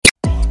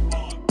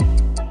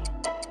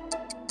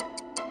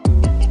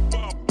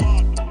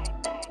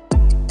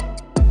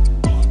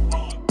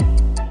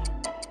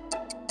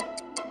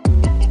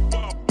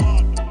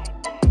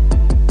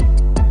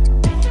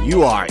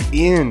You are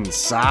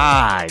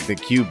inside the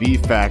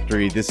QB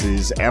Factory. This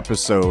is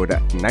episode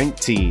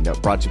 19,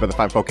 brought to you by the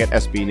Fine Folk at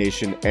SB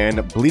Nation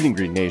and Bleeding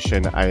Green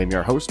Nation. I am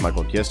your host,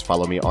 Michael Kist.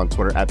 Follow me on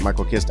Twitter at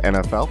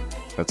MichaelKistNFL.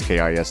 That's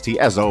K-I-S-T.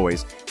 As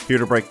always, here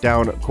to break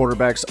down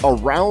quarterbacks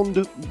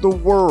around the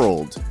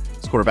world.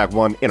 It's quarterback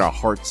one in our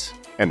hearts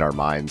and our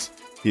minds.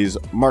 He's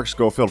Mark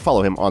Schofield.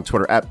 Follow him on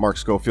Twitter at Mark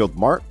Schofield.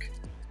 Mark,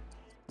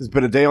 it's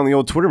been a day on the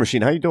old Twitter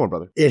machine. How you doing,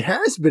 brother? It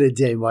has been a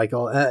day,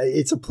 Michael.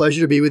 It's a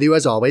pleasure to be with you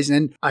as always.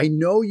 And I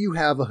know you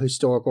have a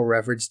historical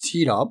reference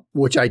teed up,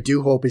 which I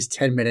do hope is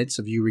 10 minutes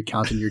of you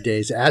recounting your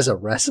days as a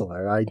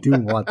wrestler. I do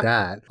want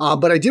that.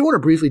 But I did want to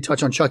briefly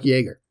touch on Chuck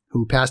Yeager,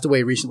 who passed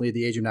away recently at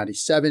the age of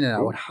 97. And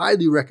I would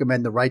highly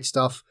recommend The Right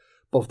Stuff,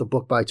 both the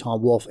book by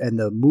Tom Wolfe and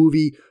the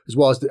movie, as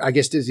well as I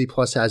guess Disney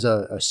Plus has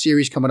a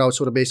series coming out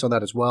sort of based on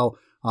that as well.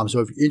 So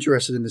if you're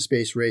interested in the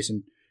space race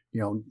and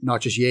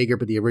not just Yeager,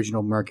 but the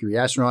original Mercury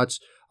astronauts,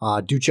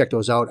 do check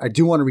those out. I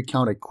do want to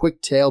recount a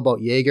quick tale about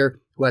Yeager,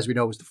 who, as we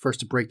know, was the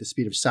first to break the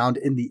speed of sound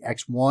in the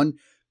X-1.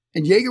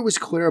 And Yeager was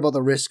clear about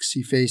the risks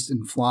he faced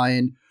in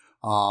flying.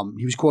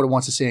 He was quoted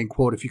once as saying,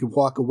 quote, "If you can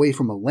walk away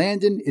from a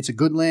landing, it's a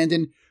good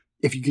landing.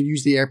 If you can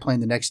use the airplane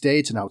the next day,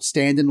 it's an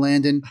outstanding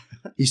landing."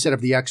 He said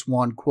of the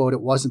X-1, quote,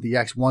 "It wasn't the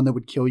X-1 that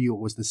would kill you.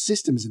 It was the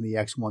systems in the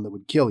X-1 that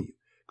would kill you,"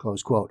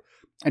 close quote.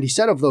 And he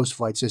said of those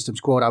flight systems,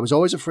 quote, "I was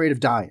always afraid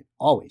of dying,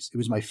 always. It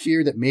was my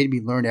fear that made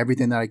me learn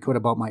everything that I could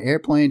about my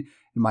airplane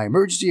and my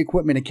emergency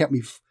equipment and kept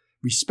me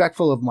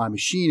respectful of my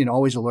machine and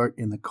always alert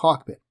in the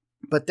cockpit."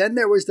 But then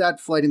there was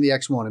that flight in the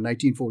X-1 in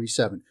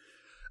 1947.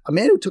 A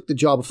man who took the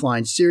job of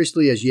flying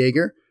seriously as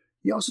Yeager,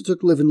 he also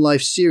took living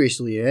life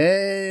seriously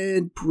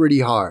and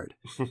pretty hard.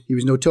 He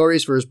was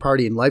notorious for his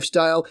partying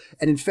lifestyle.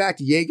 And in fact,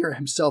 Yeager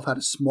himself had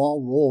a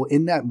small role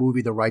in that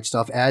movie, The Right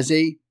Stuff, as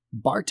a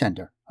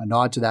bartender, a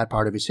nod to that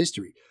part of his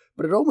history.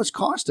 But it almost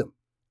cost him.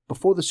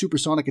 Before the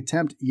supersonic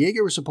attempt,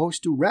 Yeager was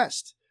supposed to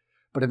rest.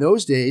 But in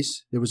those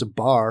days, there was a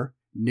bar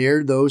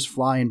near those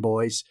flying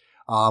boys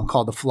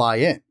called the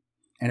Fly-In.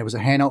 And it was a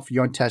handout for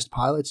young test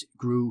pilots. It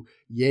grew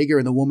Yeager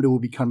and the woman who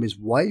would become his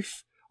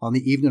wife on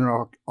the evening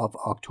of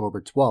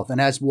October 12th.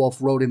 And as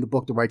Wolfe wrote in the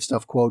book, The Right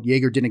Stuff, quote,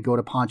 "Yeager didn't go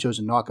to Poncho's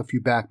and knock a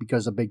few back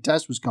because a big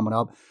test was coming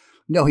up.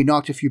 No, he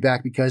knocked a few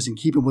back because, in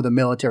keeping with a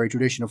military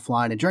tradition of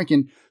flying and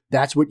drinking,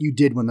 that's what you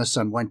did when the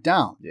sun went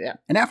down." Yeah.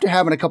 And after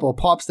having a couple of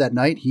pops that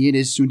night, he and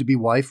his soon-to-be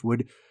wife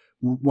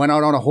went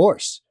out on a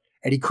horse.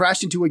 And he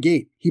crashed into a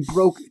gate. He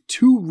broke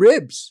 2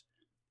 ribs.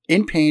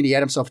 In pain, he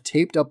had himself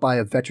taped up by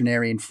a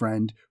veterinarian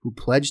friend who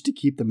pledged to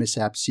keep the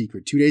mishap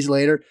secret. 2 days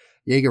later,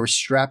 Yeager was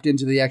strapped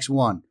into the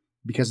X-1.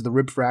 Because of the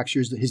rib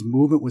fractures, his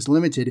movement was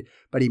limited,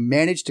 but he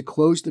managed to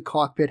close the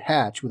cockpit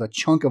hatch with a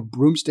chunk of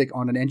broomstick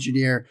on an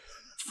engineer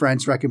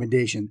friend's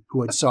recommendation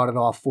who had sawed it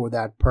off for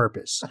that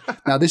purpose.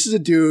 Now, this is a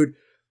dude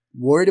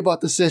worried about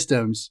the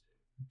systems,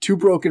 2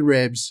 broken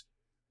ribs,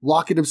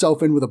 locking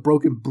himself in with a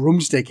broken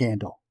broomstick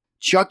handle.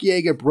 Chuck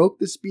Yeager broke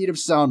the speed of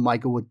sound,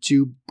 Michael, with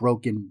 2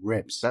 broken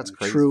ribs. That's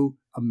crazy. True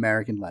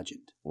American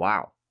legend.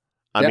 Wow.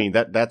 I mean,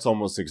 that's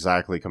almost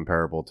exactly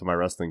comparable to my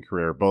wrestling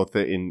career, both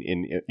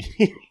in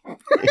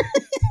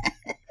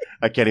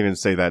I can't even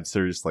say that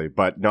seriously,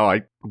 but no,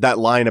 that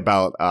line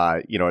about,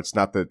 it's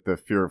not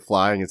the fear of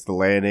flying, it's the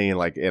landing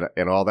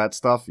and all that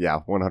stuff.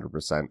 Yeah,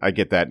 100%. I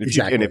get that.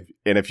 Exactly.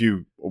 If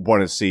you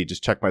want to see,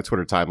 just check my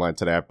Twitter timeline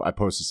today. I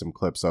posted some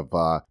clips of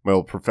my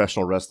old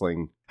professional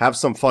wrestling. Have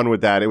some fun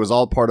with that. It was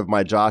all part of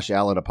my Josh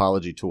Allen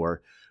apology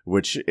tour,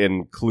 which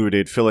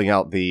included filling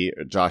out the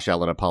Josh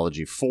Allen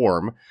apology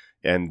form,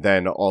 and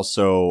then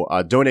also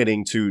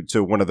donating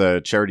to one of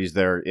the charities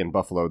there in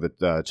Buffalo,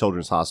 the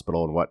Children's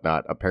Hospital and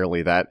whatnot.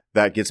 Apparently that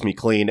gets me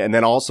clean. And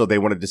then also they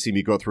wanted to see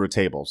me go through a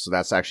table. So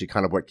that's actually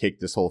kind of what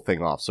kicked this whole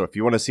thing off. So if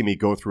you want to see me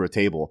go through a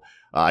table,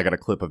 I got a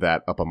clip of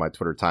that up on my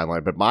Twitter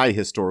timeline. But my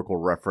historical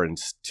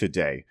reference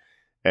today,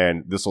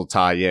 and this will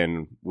tie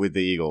in with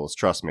the Eagles,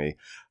 trust me.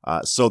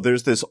 So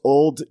there's this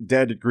old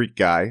dead Greek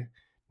guy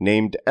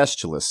named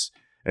Aeschylus.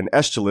 And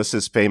Aeschylus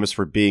is famous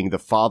for being the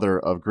father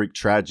of Greek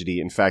tragedy.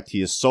 In fact,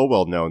 he is so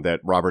well known that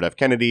Robert F.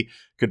 Kennedy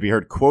could be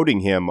heard quoting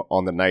him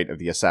on the night of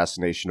the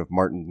assassination of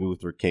Martin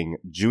Luther King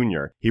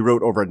Jr. He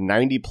wrote over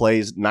 90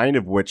 plays, 9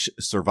 of which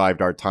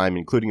survived our time,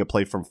 including a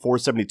play from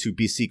 472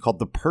 BC called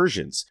The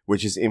Persians,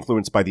 which is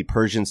influenced by the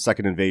Persian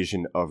second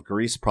invasion of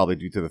Greece, probably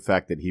due to the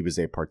fact that he was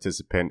a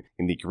participant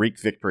in the Greek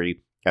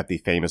victory at the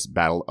famous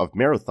Battle of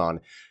Marathon.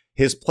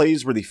 His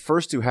plays were the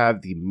first to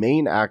have the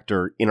main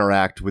actor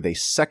interact with a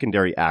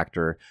secondary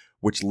actor,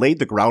 which laid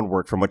the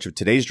groundwork for much of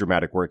today's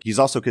dramatic work. He's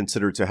also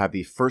considered to have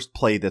the first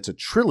play that's a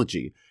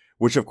trilogy,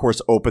 which of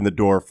course opened the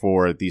door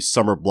for the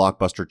summer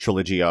blockbuster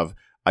trilogy of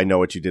I Know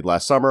What You Did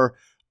Last Summer,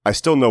 I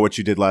Still Know What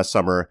You Did Last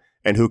Summer,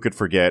 and who could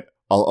forget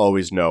I'll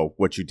Always Know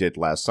What You Did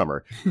Last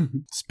Summer.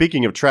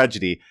 Speaking of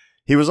tragedy,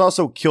 he was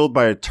also killed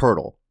by a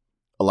turtle.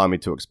 Allow me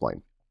to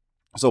explain.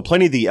 So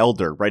Pliny the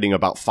Elder, writing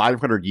about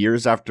 500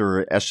 years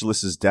after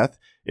Aeschylus' death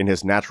in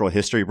his Natural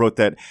History, wrote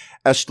that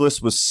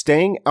Aeschylus was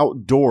staying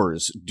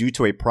outdoors due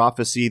to a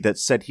prophecy that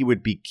said he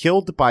would be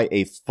killed by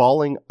a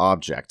falling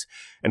object.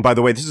 And by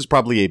the way, this is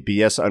probably a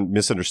BS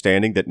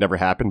misunderstanding that never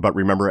happened, but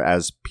remember,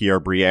 as Pierre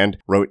Briand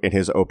wrote in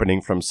his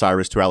opening From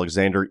Cyrus to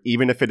Alexander,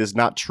 even if it is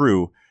not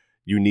true,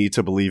 you need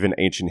to believe in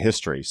ancient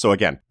history. So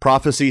again,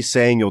 prophecy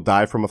saying you'll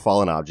die from a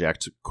fallen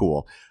object,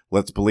 cool.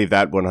 Let's believe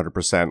that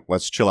 100%.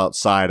 Let's chill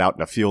outside, out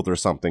in a field or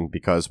something,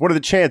 because what are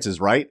the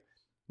chances, right?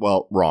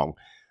 Well, wrong.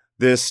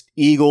 This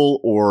eagle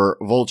or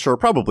vulture,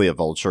 probably a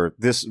vulture,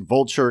 this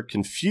vulture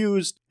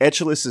confused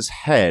Aeschylus's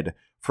head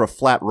for a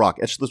flat rock.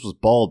 Aeschylus was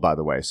bald, by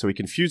the way, so he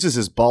confuses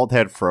his bald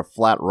head for a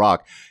flat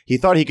rock. He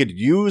thought he could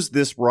use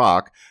this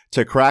rock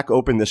to crack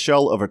open the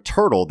shell of a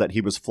turtle that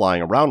he was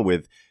flying around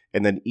with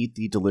and then eat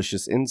the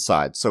delicious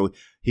inside. So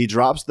he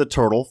drops the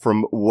turtle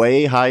from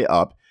way high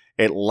up.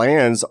 It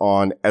lands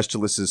on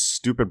Aeschylus's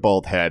stupid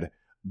bald head.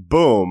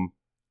 Boom,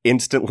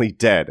 instantly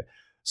dead.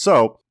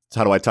 So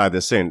how do I tie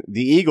this in?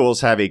 The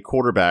Eagles have a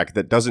quarterback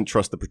that doesn't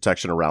trust the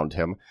protection around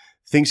him,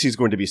 thinks he's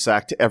going to be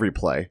sacked every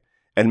play,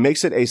 and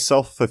makes it a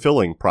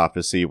self-fulfilling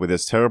prophecy with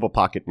his terrible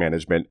pocket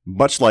management,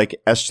 much like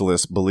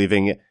Aeschylus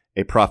believing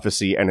a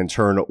prophecy and in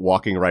turn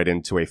walking right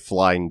into a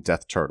flying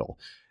death turtle.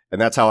 And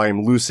that's how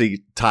I'm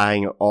loosely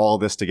tying all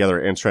this together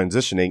and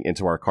transitioning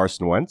into our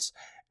Carson Wentz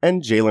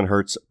and Jalen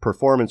Hurts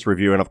performance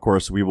review. And of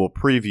course, we will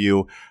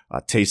preview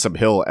Taysom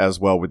Hill as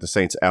well with the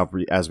Saints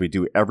as we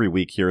do every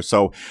week here.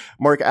 So,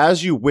 Mark,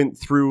 as you went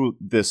through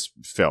this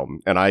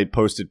film, and I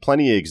posted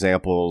plenty of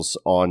examples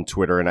on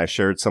Twitter, and I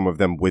shared some of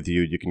them with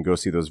you. You can go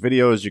see those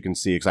videos. You can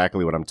see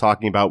exactly what I'm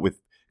talking about with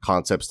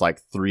concepts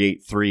like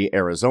 383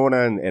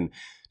 Arizona and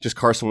just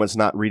Carson Wentz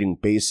not reading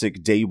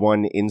basic day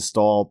one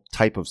install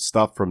type of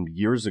stuff from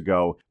years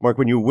ago. Mark,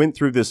 when you went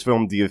through this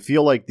film, do you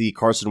feel like the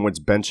Carson Wentz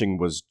benching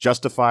was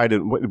justified?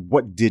 And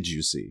what did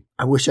you see?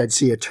 I wish I'd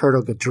see a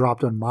turtle get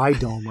dropped on my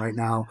dome right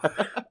now.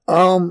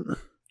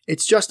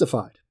 It's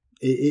justified.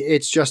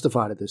 It's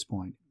justified at this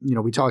point. You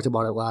know, we talked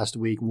about it last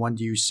week. When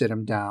do you sit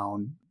him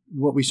down?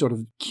 What we sort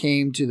of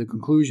came to the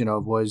conclusion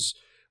of was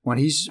when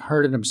he's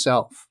hurting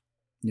himself.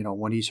 You know,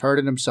 when he's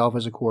hurting himself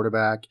as a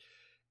quarterback,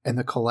 and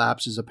the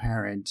collapse is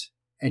apparent,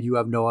 and you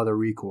have no other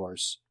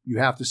recourse, you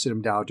have to sit him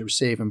down to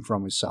save him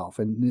from himself.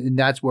 And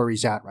that's where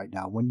he's at right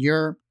now. When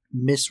you're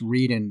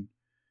misreading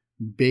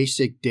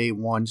basic day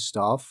one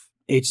stuff,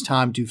 it's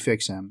time to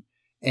fix him,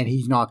 and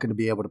he's not going to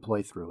be able to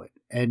play through it.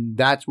 And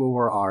that's where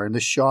we are. And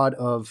the shot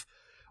of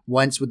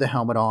Wentz with the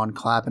helmet on,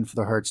 clapping for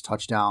the Hurts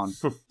touchdown,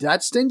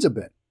 that stings a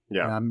bit.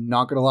 Yeah, I'm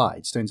not going to lie.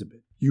 It stings a bit.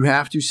 You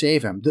have to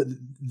save him.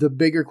 The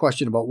bigger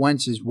question about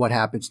Wentz is what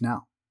happens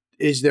now.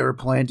 Is there a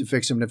plan to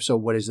fix him? And if so,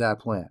 what is that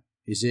plan?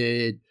 Is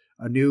it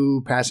a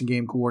new passing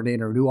game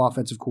coordinator, a new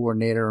offensive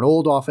coordinator, an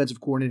old offensive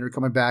coordinator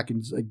coming back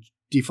and like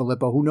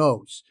DeFilippo? Who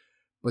knows?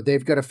 But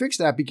they've got to fix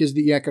that because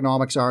the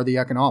economics are the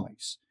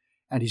economics.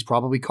 And he's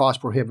probably cost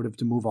prohibitive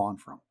to move on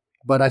from.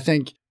 But I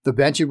think the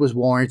benching was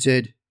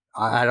warranted.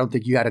 I don't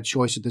think you had a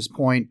choice at this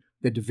point.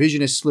 The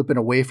division is slipping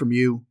away from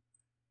you.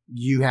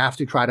 You have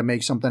to try to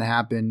make something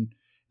happen.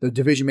 The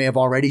division may have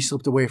already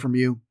slipped away from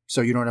you,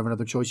 so you don't have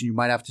another choice. And you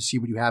might have to see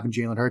what you have in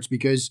Jalen Hurts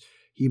because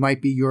he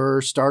might be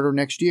your starter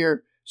next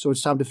year. So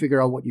it's time to figure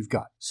out what you've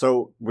got.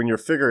 So when you're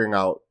figuring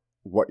out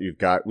what you've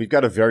got, we've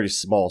got a very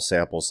small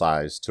sample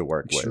size to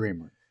work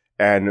Extremely. with.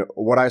 And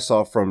what I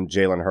saw from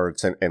Jalen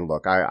Hurts, and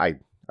look, I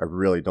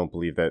really don't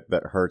believe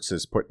that Hurts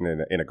is put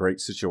in a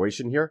great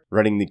situation here,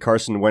 running the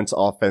Carson Wentz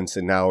offense,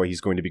 and now he's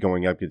going to be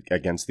going up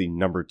against the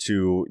number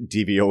 2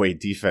 DVOA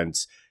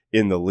defense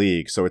in the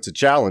league. So it's a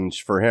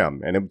challenge for him.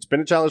 And it's been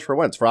a challenge for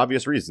Wentz for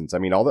obvious reasons. I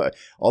mean,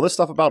 all this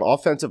stuff about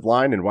offensive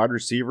line and wide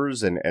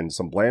receivers and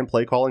some bland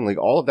play calling, like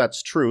all of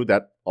that's true.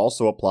 That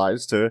also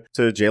applies to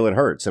Jalen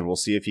Hurts. And we'll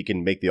see if he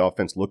can make the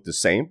offense look the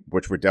same,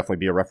 which would definitely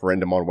be a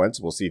referendum on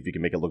Wentz. We'll see if he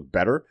can make it look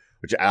better,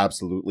 which it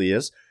absolutely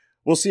is.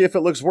 We'll see if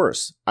it looks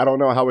worse. I don't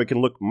know how it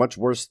can look much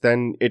worse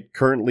than it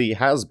currently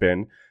has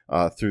been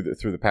through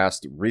the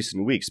past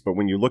recent weeks. But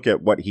when you look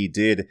at what he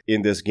did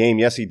in this game,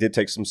 yes, he did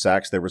take some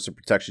sacks. There were some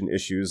protection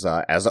issues,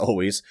 as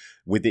always,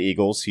 with the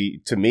Eagles.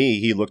 To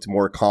me, he looked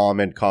more calm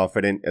and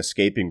confident,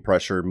 escaping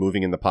pressure,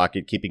 moving in the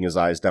pocket, keeping his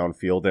eyes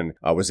downfield, and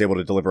was able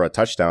to deliver a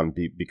touchdown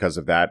because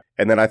of that.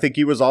 And then I think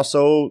he was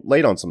also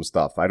late on some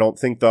stuff. I don't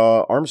think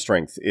the arm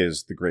strength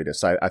is the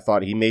greatest. I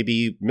thought he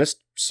maybe missed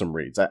some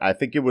reads. I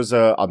think it was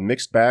a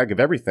mixed bag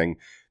of everything.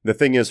 The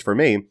thing is, for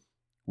me,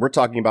 we're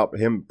talking about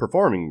him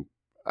performing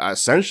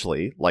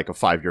essentially like a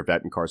 5-year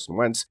vet in Carson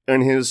Wentz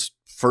in his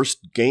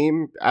first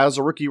game as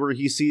a rookie where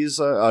he sees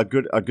a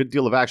good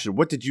deal of action.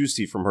 What did you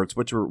see from Hurts?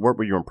 What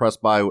were you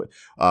impressed by?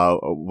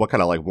 What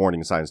kind of like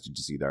warning signs did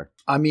you see there?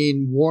 I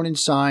mean, warning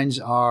signs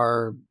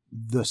are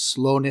the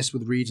slowness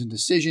with reads and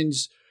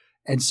decisions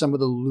and some of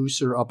the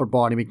looser upper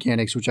body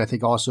mechanics, which I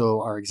think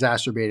also are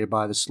exacerbated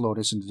by the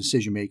slowness in the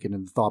decision making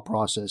and the thought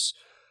process.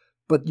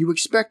 But you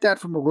expect that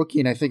from a rookie,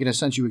 and I think in a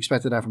sense you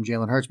expected that from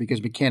Jalen Hurts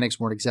because mechanics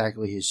weren't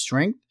exactly his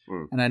strength.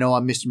 And I know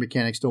on Mr.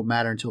 Mechanics don't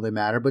matter until they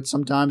matter, but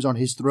sometimes on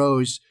his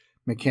throws,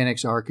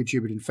 mechanics are a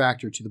contributing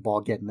factor to the ball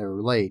getting there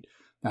late.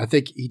 I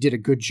think he did a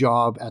good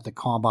job at the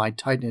combine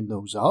tightening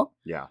those up.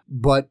 Yeah.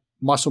 But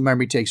muscle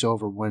memory takes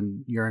over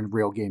when you're in a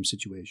real game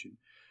situation.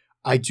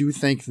 I do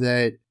think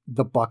that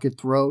the bucket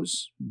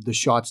throws, the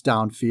shots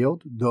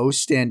downfield,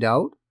 those stand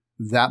out.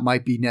 That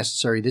might be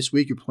necessary this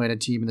week. You're playing a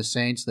team in the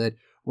Saints that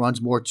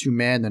runs more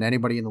two-man than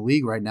anybody in the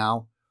league right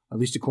now, at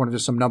least according to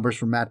some numbers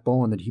from Matt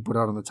Bowen that he put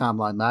out on the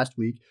timeline last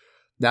week.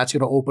 That's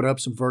going to open up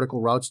some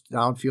vertical routes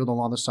downfield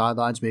along the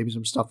sidelines, maybe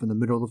some stuff in the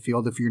middle of the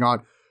field. If you're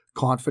not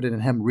confident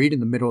in him reading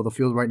the middle of the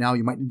field right now,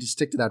 you might need to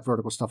stick to that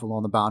vertical stuff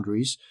along the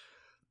boundaries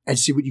and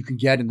see what you can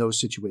get in those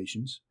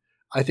situations.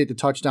 I think the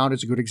touchdown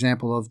is a good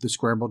example of the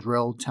scramble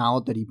drill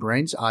talent that he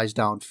brings, eyes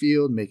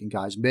downfield, making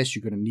guys miss.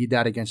 You're going to need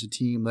that against a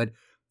team that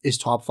is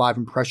top 5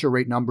 in pressure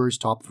rate numbers,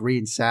 top 3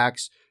 in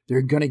sacks.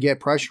 They're going to get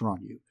pressure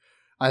on you.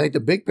 I think the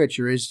big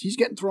picture is he's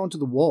getting thrown to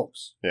the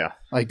wolves. Yeah.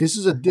 Like this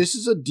is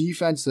a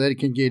defense that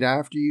can get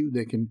after you.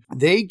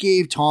 They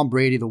gave Tom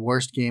Brady the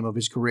worst game of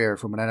his career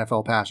from an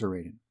NFL passer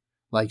rating.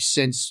 Like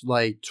since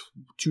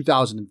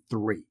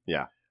 2003.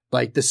 Yeah.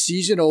 Like the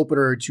season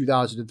opener in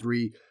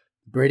 2003,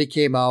 Brady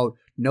came out,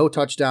 no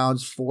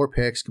touchdowns, 4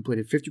 picks,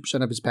 completed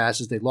 50% of his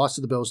passes. They lost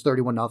to the Bills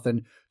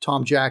 31-0.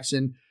 Tom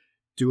Jackson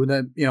doing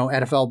the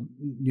NFL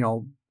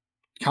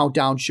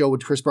countdown show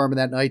with Chris Berman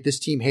that night. This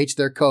team hates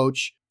their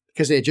coach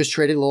because they had just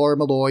traded Laura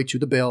Malloy to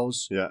the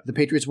Bills. Yeah. The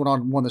Patriots went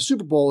on and won the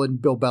Super Bowl,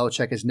 and Bill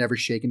Belichick has never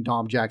shaken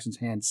Tom Jackson's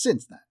hand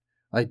since then.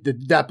 Like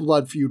that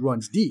blood feud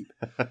runs deep.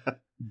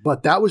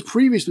 But that was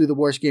previously the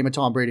worst game of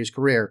Tom Brady's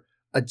career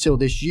until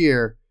this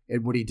year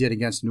and what he did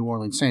against the New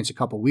Orleans Saints a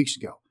couple of weeks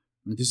ago.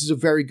 This is a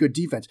very good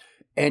defense.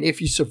 And if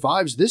he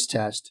survives this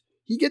test,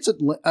 he gets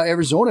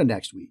Arizona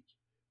next week,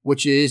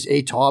 which is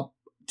a top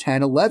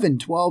 10, 11,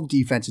 12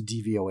 defense at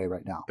DVOA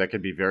right now. That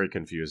could be very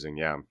confusing,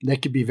 yeah.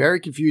 That could be very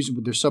confusing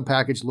with their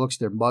sub-package looks,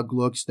 their mug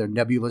looks, their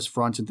nebulous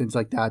fronts, and things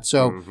like that.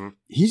 So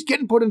he's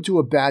getting put into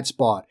a bad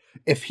spot.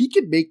 If he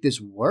could make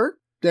this work,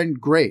 then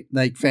great.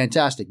 Like,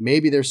 fantastic.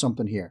 Maybe there's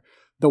something here.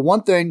 The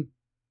one thing,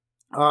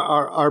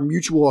 our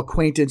mutual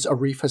acquaintance,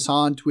 Arif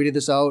Hassan, tweeted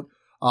this out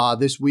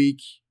this week.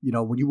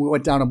 When you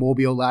went down to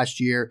Mobile last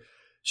year,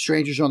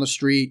 strangers on the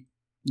street,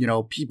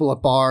 people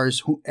at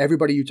bars,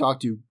 everybody you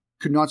talked to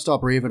could not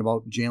stop raving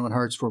about Jalen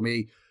Hurts from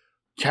a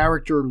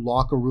character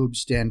locker room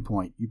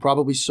standpoint. You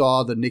probably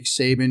saw the Nick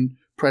Saban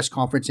press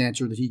conference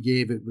answer that he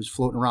gave. It was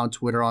floating around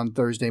Twitter on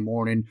Thursday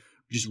morning,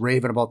 just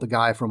raving about the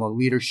guy from a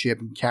leadership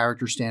and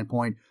character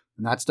standpoint.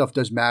 And that stuff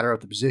does matter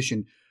at the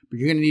position. But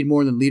you're going to need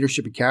more than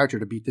leadership and character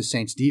to beat this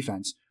Saints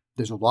defense.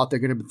 There's a lot they're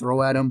going to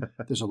throw at him.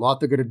 There's a lot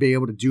they're going to be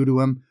able to do to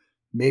him.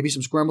 Maybe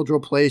some scramble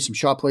drill plays, some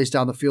shot plays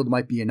down the field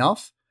might be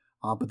enough.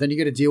 But then you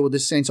got to deal with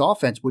this Saints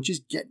offense, which is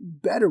getting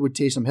better with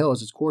Taysom Hill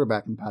as its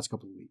quarterback in the past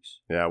couple of weeks.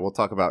 Yeah, we'll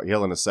talk about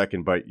Hill in a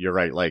second, but you're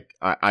right. Like,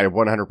 I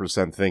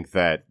 100% think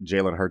that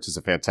Jalen Hurts is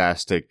a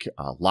fantastic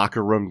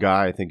locker room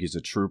guy. I think he's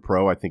a true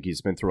pro. I think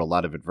he's been through a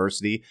lot of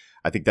adversity.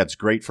 I think that's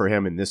great for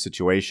him in this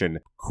situation.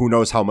 Who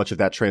knows how much of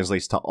that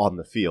translates to on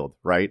the field,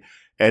 right?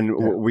 And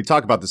we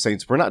talk about the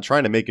Saints. We're not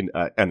trying to make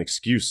an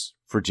excuse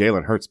for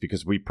Jalen Hurts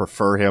because we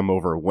prefer him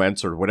over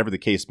Wentz or whatever the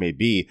case may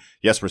be.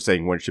 Yes, we're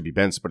saying Wentz should be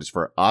benched, but it's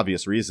for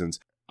obvious reasons.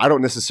 I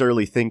don't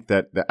necessarily think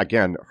that,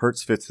 again,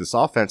 Hurts fits this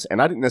offense,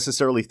 and I didn't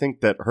necessarily think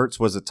that Hurts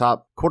was a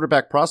top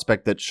quarterback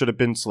prospect that should have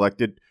been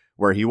selected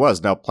where he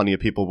was. Now, plenty of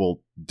people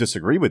will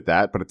disagree with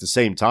that, but at the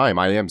same time,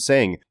 I am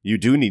saying you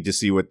do need to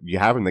see what you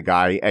have in the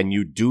guy, and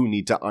you do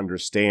need to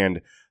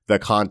understand the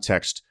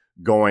context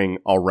going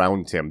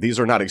around him. These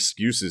are not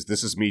excuses.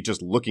 This is me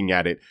just looking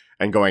at it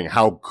and going,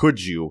 how could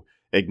you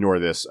ignore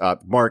this?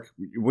 Mark,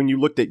 when you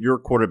looked at your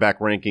quarterback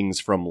rankings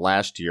from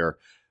last year,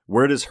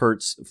 where does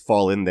Hurts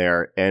fall in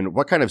there, and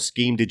what kind of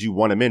scheme did you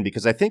want him in?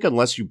 Because I think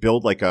unless you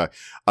build like a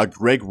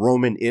Greg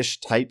Roman-ish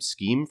type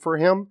scheme for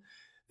him,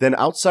 then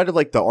outside of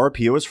like the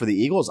RPOs for the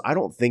Eagles, I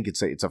don't think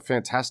it's a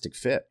fantastic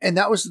fit. And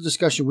that was the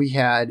discussion we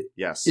had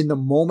in the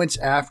moments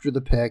after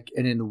the pick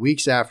and in the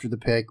weeks after the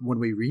pick when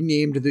we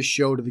renamed the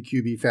show to the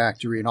QB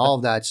Factory and all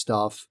of that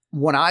stuff.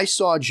 When I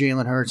saw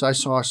Jalen Hurts, I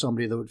saw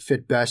somebody that would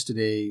fit best at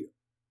a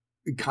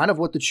kind of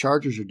what the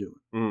Chargers are doing.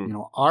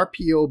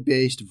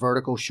 RPO-based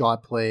vertical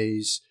shot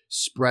plays,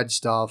 spread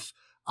stuff.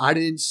 I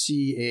didn't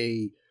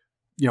see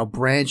a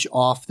branch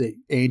off the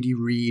Andy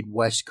Reid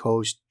West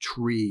Coast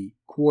tree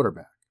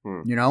quarterback.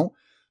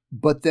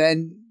 But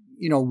then,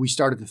 we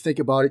started to think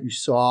about it. You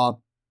saw,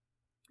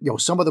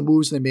 some of the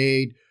moves they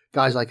made,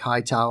 guys like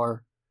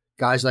Hightower,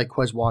 guys like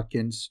Quez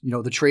Watkins,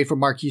 the trade for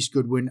Marquise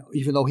Goodwin,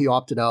 even though he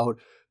opted out,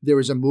 there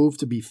was a move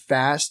to be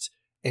fast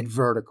and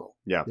vertical.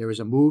 Yeah. There was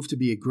a move to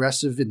be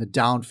aggressive in the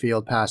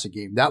downfield passing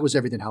game. That was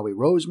everything Howie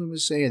Roseman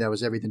was saying. That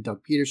was everything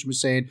Doug Peterson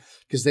was saying,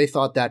 because they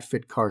thought that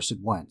fit Carson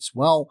Wentz.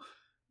 Well,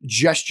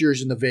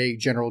 gestures in the vague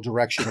general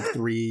direction of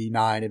 3,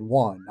 9, and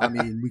 1. I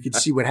mean, we could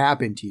see what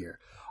happened here.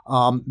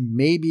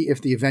 Maybe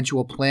if the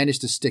eventual plan is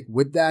to stick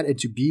with that and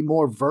to be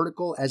more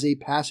vertical as a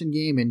passing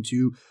game and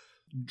to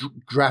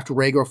draft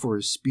Rager for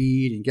his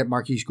speed and get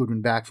Marquise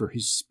Goodwin back for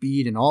his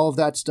speed and all of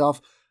that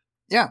stuff.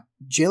 Yeah,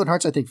 Jalen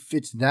Hurts, I think,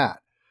 fits that.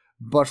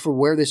 But for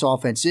where this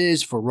offense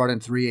is, for running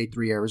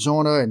 3-8-3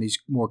 Arizona and these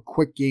more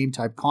quick game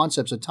type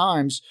concepts at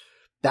times,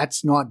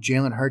 that's not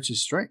Jalen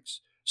Hurts'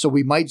 strengths. So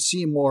we might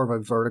see more of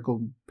a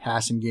vertical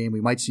passing game.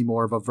 We might see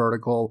more of a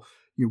vertical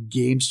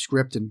game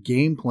script and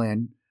game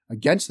plan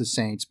against the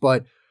Saints.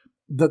 But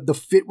the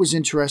fit was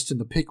interesting.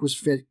 The pick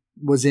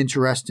was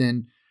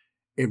interesting.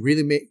 It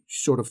really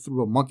sort of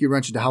threw a monkey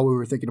wrench into how we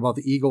were thinking about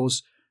the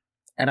Eagles.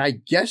 And I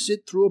guess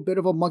it threw a bit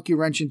of a monkey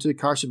wrench into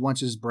Carson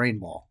Wentz's brain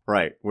ball.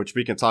 Right, which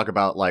we can talk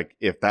about, like,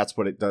 if that's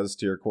what it does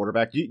to your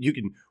quarterback.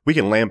 We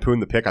can lampoon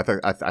the pick.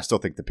 I still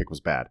think the pick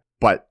was bad.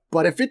 But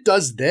if it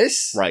does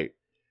this, right,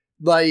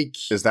 like,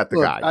 is that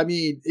the guy? I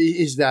mean,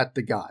 is that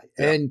the guy?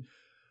 Yeah. And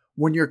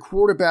when your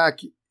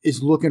quarterback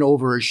is looking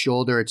over his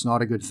shoulder, it's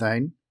not a good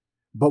thing.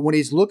 But when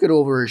he's looking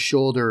over his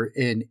shoulder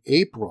in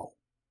April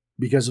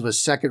because of a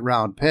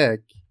second-round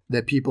pick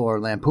that people are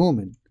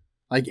lampooning,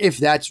 like, if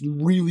that's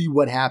really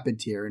what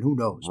happened here, and who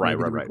knows? Right.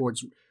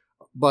 Reports,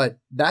 but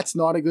that's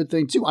not a good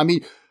thing, too. I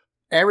mean,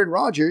 Aaron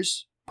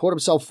Rodgers poured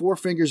himself 4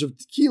 fingers of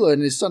tequila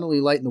and is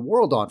suddenly lighting the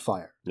world on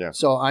fire. Yeah.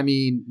 So, I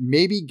mean,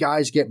 maybe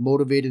guys get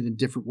motivated in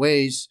different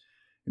ways,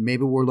 and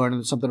maybe we're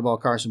learning something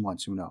about Carson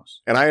Wentz. Who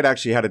knows? And I had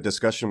actually had a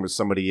discussion with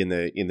somebody in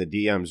the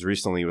DMs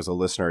recently. He was a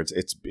listener.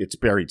 It's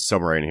buried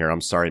somewhere in here. I'm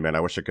sorry, man.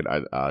 I wish I could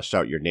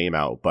shout your name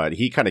out, but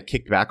he kind of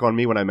kicked back on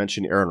me when I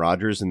mentioned Aaron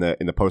Rodgers in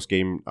the post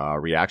game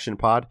reaction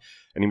pod,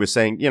 and he was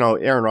saying,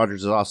 Aaron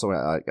Rodgers is also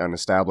an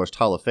established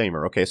Hall of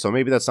Famer. Okay, so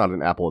maybe that's not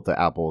an apple to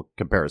apple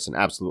comparison.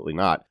 Absolutely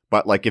not.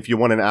 But like, if you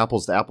want an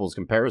apples to apples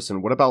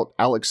comparison, what about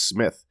Alex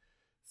Smith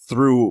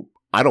through,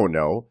 I don't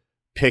know,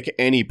 pick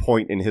any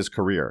point in his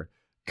career?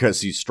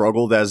 Because he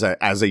struggled as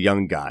a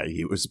young guy.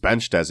 He was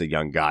benched as a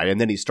young guy, and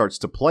then he starts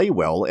to play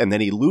well, and then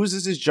he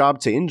loses his job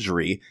to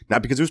injury,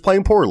 not because he was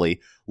playing poorly,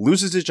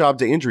 loses his job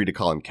to injury to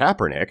Colin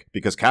Kaepernick,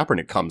 because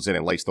Kaepernick comes in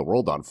and lights the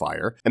world on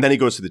fire, and then he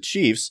goes to the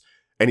Chiefs,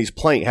 and he's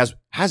playing, has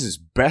his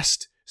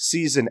best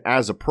season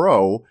as a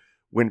pro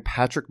when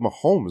Patrick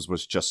Mahomes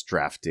was just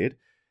drafted,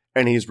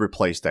 and he's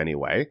replaced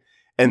anyway,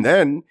 and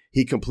then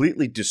he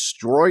completely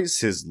destroys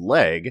his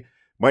leg,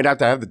 might have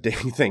to have the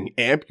dang thing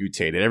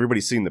amputated,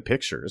 everybody's seen the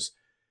pictures.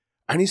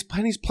 And he's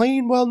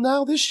playing well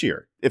now this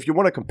year. If you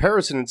want a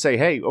comparison and say,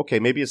 hey, okay,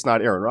 maybe it's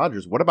not Aaron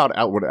Rodgers, what about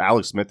what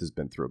Alex Smith has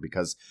been through?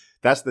 Because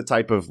that's the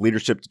type of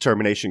leadership,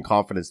 determination,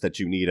 confidence that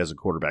you need as a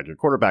quarterback. Your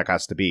quarterback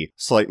has to be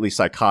slightly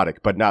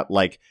psychotic, but not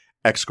like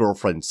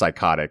ex-girlfriend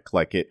psychotic.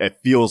 Like it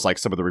feels like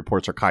some of the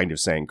reports are kind of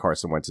saying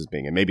Carson Wentz is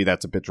being. And maybe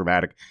that's a bit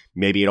dramatic.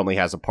 Maybe it only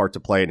has a part to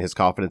play in his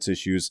confidence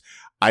issues.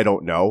 I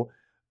don't know.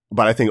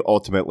 But I think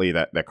ultimately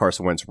that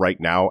Carson Wentz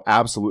right now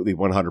absolutely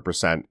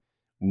 100%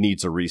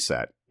 needs a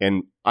reset.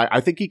 And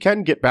I think he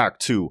can get back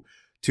to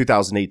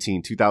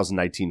 2018,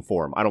 2019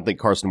 form. I don't think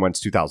Carson Wentz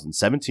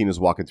 2017 is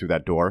walking through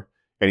that door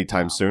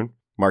anytime soon.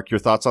 Mark, your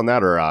thoughts on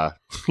that, or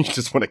you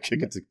just want to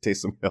kick it to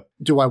Taysom Hill?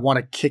 Do I want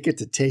to kick it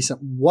to Taysom?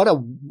 What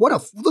a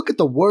look at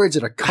the words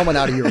that are coming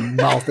out of your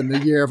mouth in the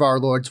year of our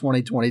Lord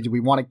 2020. Do we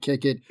want to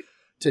kick it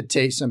to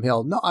Taysom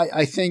Hill? No,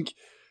 I think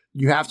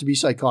you have to be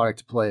psychotic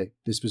to play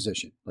this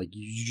position. Like,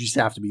 you just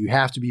have to be. You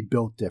have to be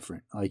built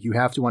different. Like, you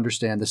have to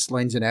understand the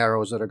slings and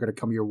arrows that are going to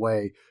come your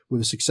way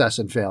with success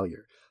and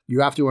failure.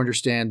 You have to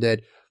understand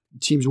that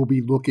teams will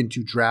be looking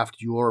to draft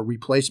your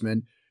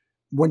replacement.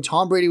 When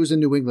Tom Brady was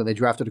in New England, they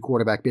drafted a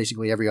quarterback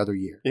basically every other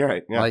year. You're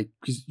right. Yeah. Like,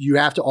 because you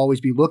have to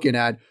always be looking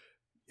at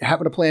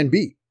having a plan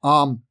B.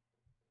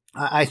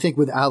 I think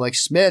with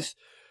Alex Smith,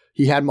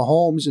 he had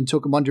Mahomes and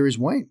took him under his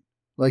wing.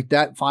 Like,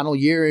 that final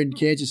year in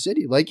Kansas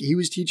City, like, he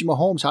was teaching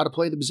Mahomes how to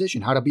play the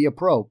position, how to be a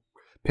pro,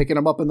 picking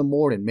him up in the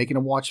morning, making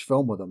him watch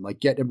film with him, like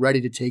getting him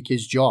ready to take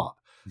his job.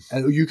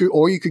 And you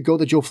could go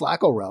the Joe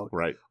Flacco route.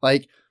 Right.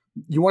 Like,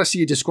 you want to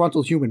see a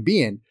disgruntled human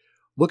being.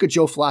 Look at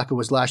Joe Flacco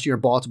was last year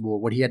in Baltimore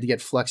when he had to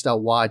get flexed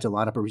out wide to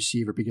line up a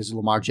receiver because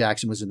Lamar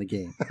Jackson was in the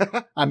game.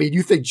 I mean,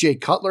 you think Jay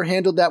Cutler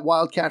handled that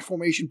wildcat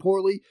formation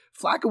poorly?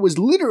 Flacco was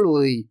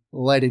literally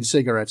lighting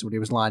cigarettes when he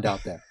was lined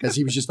out there because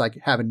he was just like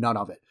having none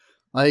of it.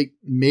 Like,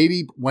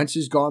 maybe Wentz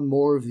has gone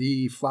more of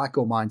the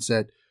Flacco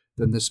mindset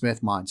than the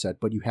Smith mindset,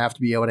 but you have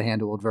to be able to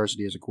handle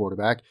adversity as a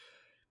quarterback.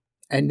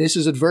 And this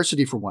is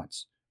adversity for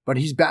Wentz. But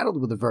he's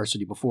battled with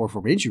adversity before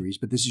from injuries,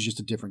 but this is just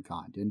a different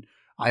kind. And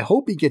I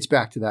hope he gets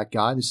back to that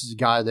guy. This is a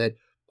guy that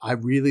I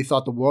really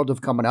thought the world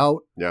of coming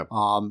out. Yeah.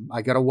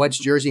 I got a Wentz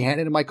jersey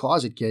handed in my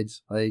closet,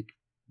 kids.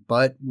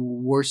 But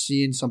we're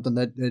seeing something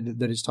that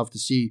is tough to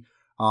see,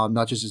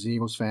 not just as an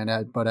Eagles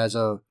fan, but as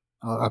a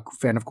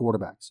fan of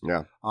quarterbacks.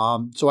 Yeah.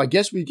 So I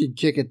guess we could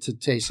kick it to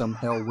Taysom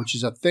Hill, which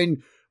is a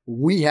thing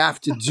we have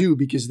to do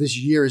because this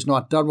year is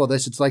not done with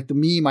us. It's like the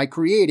meme I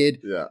created.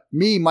 Yeah.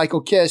 Me,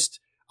 Michael Kist,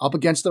 up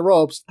against the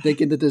ropes,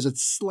 thinking that there's a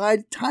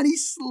tiny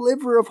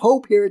sliver of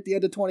hope here at the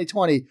end of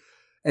 2020,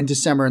 and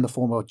December in the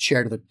form of a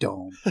chair to the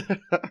dome.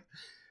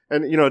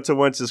 And, to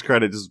Wentz's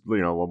credit, just,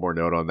 one more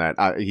note on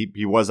that.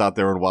 He was out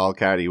there in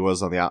Wildcat. He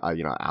was on the,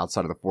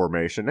 outside of the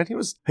formation, and he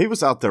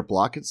was out there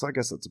blocking. So I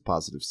guess that's a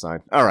positive sign.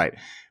 All right.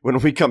 When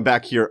we come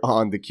back here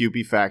on the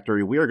QB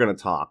Factory, we are going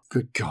to talk.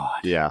 Good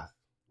God. Yeah.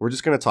 We're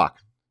just going to talk.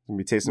 We're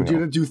going to be Taysom Hill. We're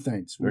going to do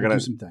things. We're going to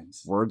do some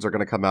things. Words are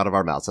going to come out of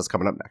our mouths. That's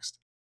coming up next.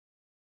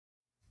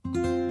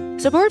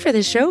 Support for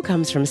this show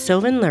comes from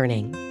Sylvan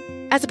Learning.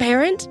 As a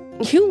parent,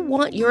 you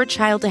want your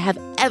child to have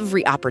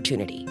every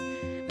opportunity,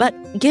 but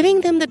giving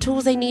them the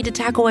tools they need to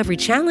tackle every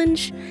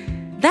challenge,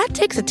 that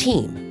takes a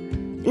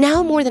team.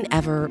 Now more than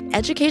ever,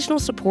 educational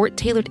support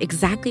tailored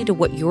exactly to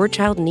what your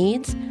child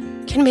needs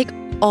can make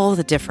all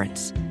the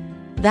difference.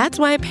 That's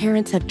why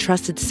parents have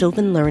trusted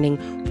Sylvan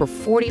Learning for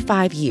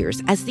 45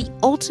 years as the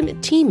ultimate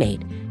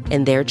teammate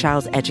in their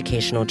child's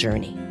educational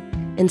journey,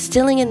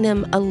 instilling in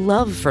them a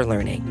love for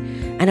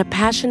learning and a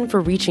passion for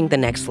reaching the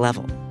next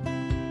level.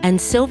 And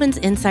Sylvan's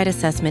Insight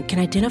Assessment can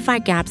identify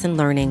gaps in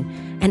learning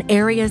and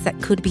areas that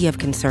could be of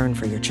concern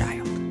for your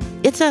child.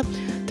 It's a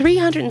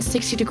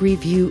 360-degree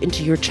view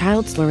into your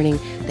child's learning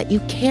that you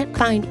can't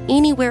find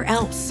anywhere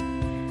else,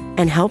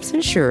 and helps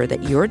ensure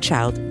that your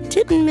child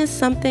didn't miss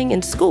something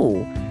in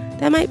school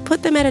that might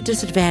put them at a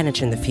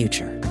disadvantage in the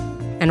future.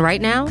 And right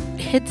now,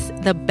 it's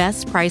the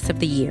best price of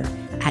the year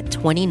at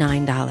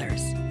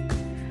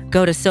 $29.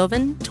 Go to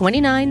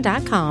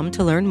sylvan29.com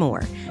to learn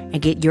more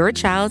and get your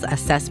child's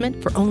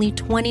assessment for only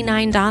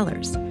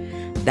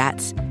 $29.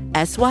 That's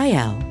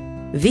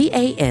SYLVAN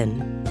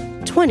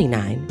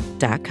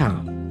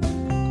 29.com.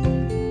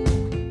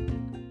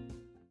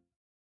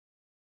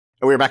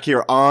 And we're back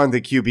here on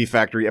the QB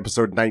Factory,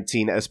 episode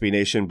 19, SB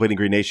Nation, Bleeding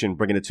Green Nation,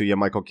 bringing it to you.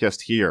 Michael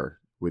Kist here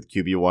with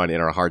QB1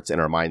 in our hearts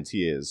and our minds.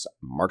 He is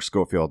Mark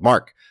Schofield.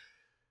 Mark,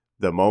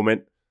 the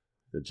moment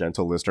the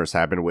gentle listeners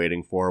have been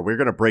waiting for. We're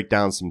going to break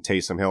down some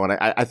Taysom Hill, and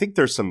I think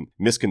there's some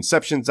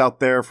misconceptions out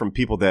there from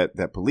people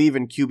that believe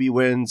in QB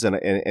wins,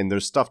 and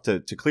there's stuff to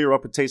clear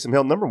up with Taysom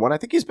Hill. Number one, I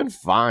think he's been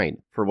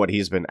fine for what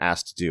he's been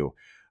asked to do.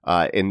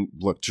 And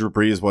look, Drew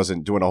Brees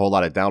wasn't doing a whole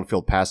lot of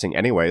downfield passing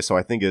anyway, so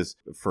I think is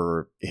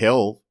for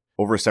Hill,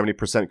 over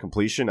 70%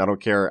 completion. I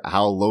don't care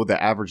how low the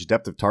average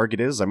depth of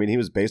target is. I mean, he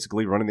was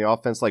basically running the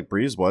offense like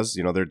Brees was.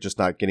 You know, they're just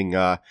not getting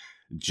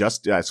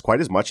it's quite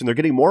as much, and they're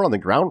getting more on the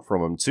ground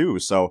from him too.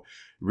 So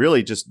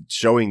really just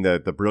showing the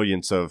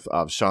brilliance of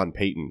Sean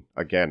Payton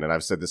again. And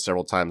I've said this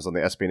several times on the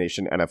SB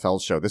Nation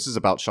NFL show. This is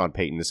about Sean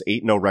Payton. This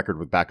 8-0 record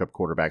with backup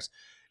quarterbacks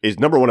is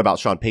number one about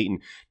Sean Payton.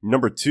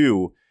 Number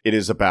two, it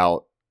is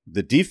about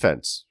the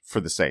defense for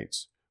the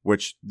Saints,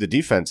 which the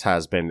defense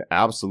has been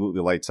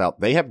absolutely lights out.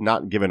 They have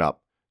not given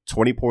up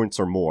 20 points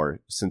or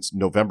more since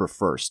November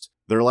 1st.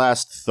 Their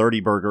last 30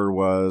 burger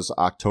was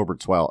October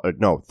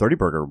 12th. 30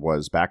 burger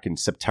was back in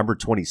September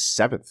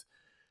 27th.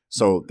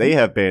 So they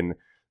have been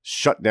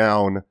shut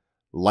down,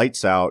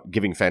 lights out,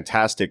 giving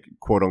fantastic,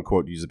 quote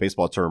unquote, use a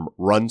baseball term,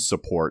 run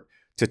support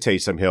to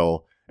Taysom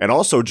Hill. And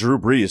also Drew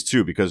Brees,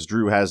 too, because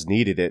Drew has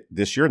needed it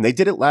this year. And they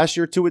did it last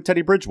year, too, with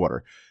Teddy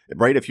Bridgewater,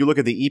 right? If you look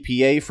at the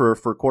EPA for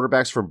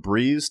quarterbacks from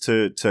Brees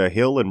to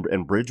Hill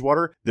and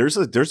Bridgewater, there's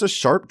a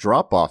sharp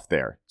drop-off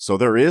there. So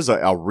there is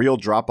a real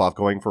drop-off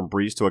going from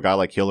Brees to a guy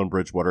like Hill and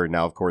Bridgewater. And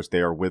now, of course,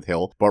 they are with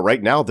Hill. But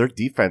right now, their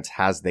defense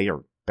has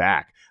their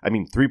back. I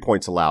mean, 3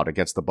 points allowed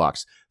against the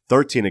Bucs.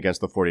 13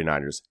 against the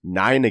 49ers,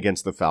 9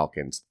 against the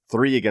Falcons,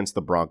 3 against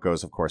the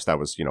Broncos. Of course, that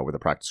was, with a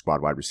practice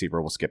squad wide receiver.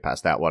 We'll skip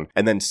past that one.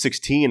 And then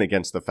 16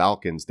 against the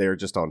Falcons. They're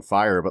just on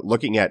fire. But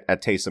looking at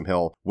Taysom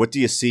Hill, what do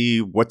you see?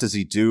 What does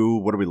he do?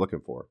 What are we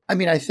looking for? I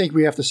mean, I think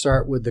we have to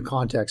start with the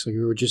context. Like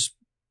we were just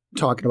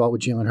talking about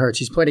with Jalen Hurts.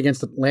 He's played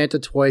against Atlanta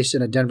twice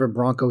in a Denver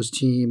Broncos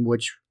team,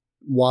 which,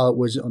 while it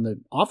was on the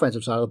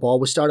offensive side of the ball,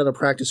 was started a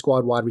practice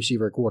squad wide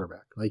receiver at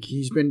quarterback. Like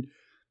he's been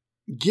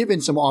given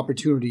some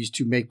opportunities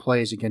to make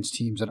plays against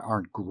teams that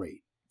aren't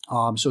great.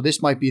 So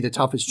this might be the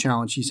toughest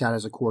challenge he's had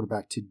as a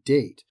quarterback to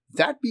date.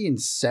 That being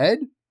said,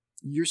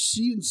 you're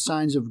seeing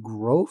signs of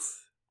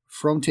growth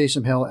from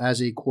Taysom Hill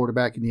as a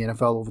quarterback in the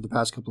NFL over the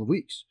past couple of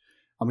weeks.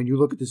 I mean, you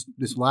look at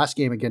this last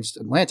game against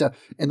Atlanta.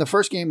 In the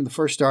first game, in the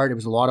first start, it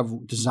was a lot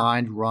of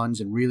designed runs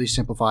and really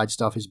simplified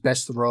stuff. His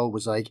best throw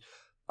was like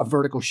a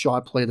vertical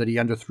shot play that he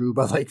underthrew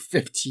by like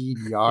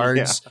 15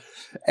 yards. Yeah.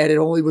 And it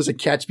only was a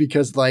catch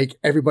because like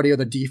everybody on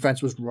the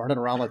defense was running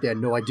around like they had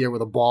no idea where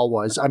the ball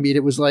was. I mean,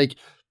 it was like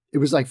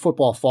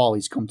football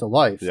follies come to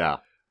life. Yeah.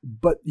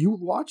 But you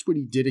watch what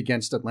he did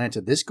against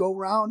Atlanta this go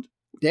round.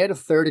 They had a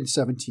 3rd and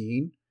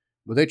 17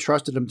 where they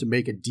trusted him to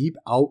make a deep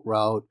out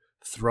route,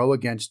 throw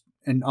against,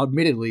 and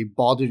admittedly,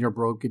 Baldinger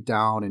broke it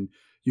down. And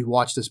you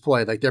watch this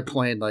play, like they're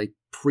playing like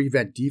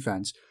prevent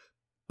defense.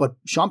 But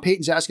Sean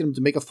Payton's asking him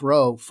to make a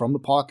throw from the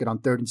pocket on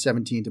 3rd and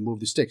 17 to move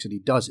the sticks, and he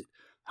does it.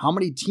 How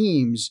many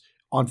teams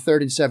on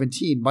 3rd and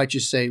 17 might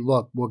just say,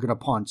 look, we're going to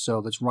punt, so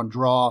let's run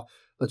draw,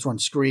 let's run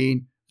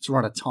screen, let's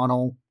run a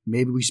tunnel,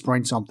 maybe we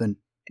spring something.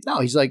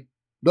 No, he's like,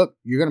 look,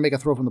 you're going to make a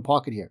throw from the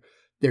pocket here.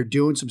 They're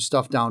doing some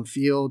stuff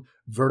downfield,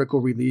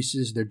 vertical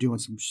releases. They're doing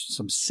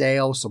some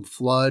sail, some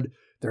flood.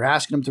 They're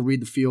asking him to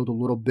read the field a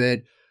little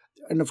bit.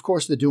 And, of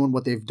course, they're doing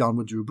what they've done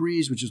with Drew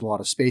Brees, which is a lot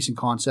of spacing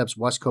concepts,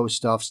 West Coast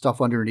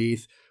stuff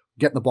underneath,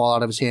 getting the ball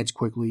out of his hands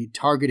quickly,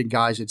 targeting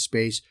guys at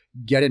space,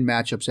 getting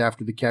matchups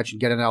after the catch,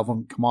 and getting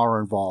Alvin Kamara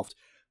involved.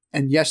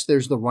 And, yes,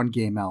 there's the run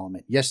game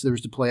element. Yes,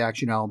 there's the play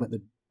action element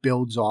that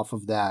builds off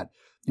of that.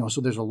 So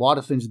there's a lot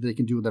of things that they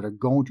can do that are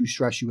going to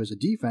stress you as a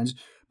defense.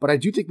 But I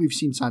do think we've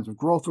seen signs of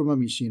growth from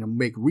him. You've seen him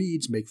make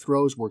reads, make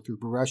throws, work through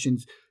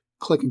progressions,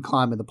 click and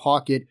climb in the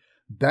pocket.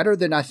 better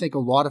than I think a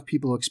lot of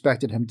people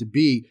expected him to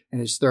be in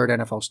his third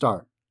NFL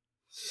start.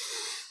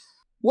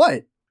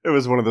 What? It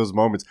was one of those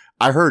moments.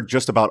 I heard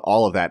just about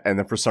all of that, and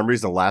then for some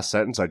reason, the last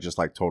sentence, I just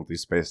like totally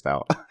spaced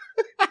out.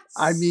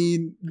 I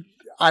mean,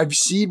 I've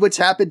seen what's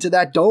happened to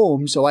that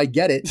dome, so I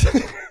get it.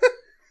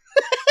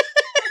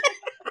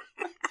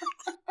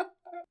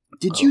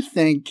 Did you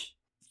think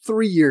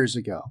 3 years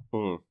ago,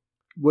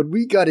 when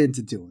we got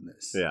into doing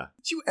this,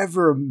 did you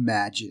ever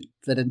imagine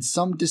that in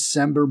some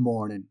December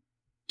morning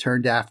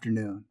turned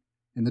afternoon,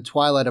 in the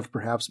twilight of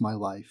perhaps my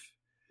life,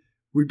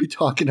 we'd be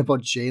talking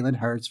about Jalen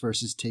Hurts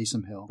versus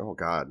Taysom Hill? Oh,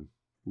 God.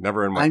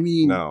 Never in my... I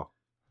mean... No.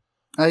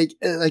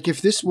 Like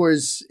if this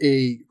was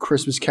a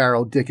Christmas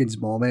Carol Dickens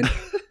moment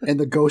and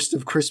the ghost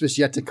of Christmas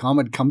yet to come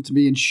had come to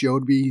me and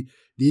showed me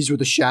these were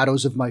the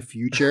shadows of my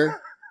future,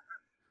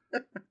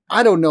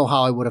 I don't know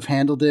how I would have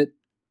handled it.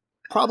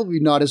 Probably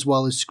not as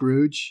well as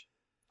Scrooge.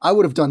 I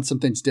would have done some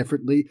things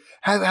differently.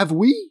 Have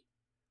we?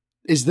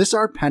 Is this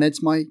our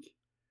penance, Mike?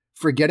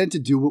 Forgetting to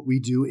do what we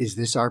do, is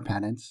this our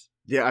penance?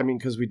 Yeah, I mean,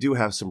 because we do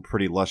have some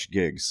pretty lush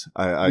gigs.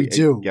 We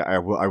do. I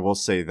will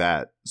say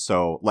that.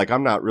 So, like,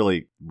 I'm not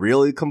really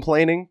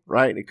complaining,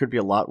 right? It could be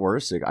a lot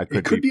worse. It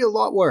could be a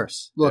lot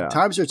worse. Look,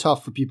 times are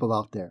tough for people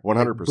out there.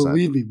 100%.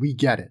 Believe me, we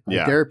get it.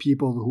 Like, there are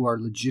people who are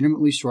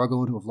legitimately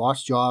struggling, who have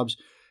lost jobs,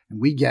 and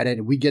we get it.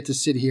 And we get to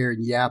sit here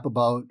and yap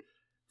about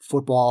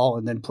football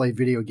and then play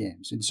video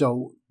games. And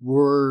so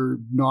we're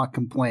not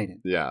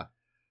complaining. Yeah.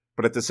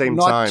 But at the same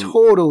time...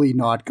 totally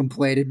not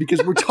complaining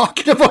because we're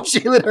talking about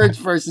Jalen Hurts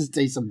versus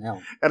Taysom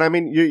Hill. And I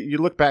mean, you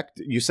look back,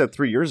 you said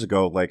 3 years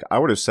ago, like, I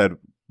would have said,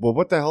 well,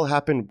 what the hell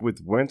happened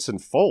with Wentz and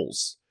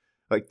Foles?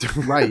 Like,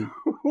 right.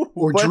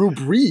 Or Drew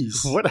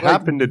Brees. What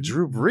happened to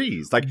Drew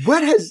Brees? Like,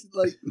 what has,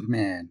 like,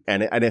 man.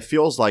 And it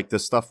feels like the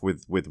stuff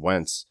with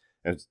Wentz,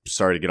 and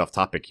sorry to get off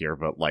topic here,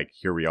 but, like,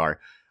 here we are,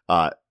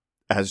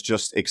 has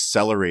just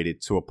accelerated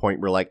to a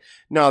point where, like,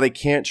 no, they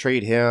can't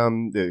trade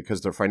him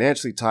because they're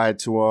financially tied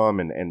to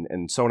him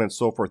and so on and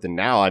so forth. And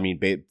now, I mean,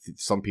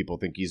 some people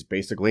think he's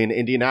basically in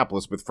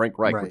Indianapolis with Frank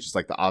Reich, which is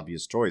like the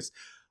obvious choice.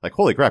 Like,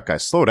 holy crap,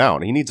 guys, slow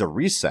down. He needs a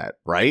reset,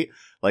 right?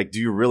 Like, do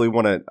you really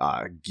want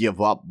to give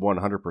up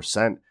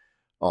 100%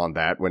 on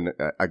that when,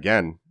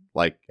 again,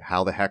 like,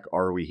 how the heck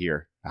are we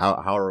here?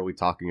 How are we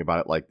talking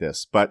about it like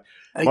this? But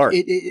Mark,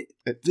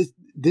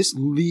 this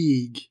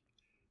league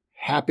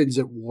happens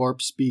at warp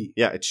speed.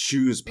 Yeah, it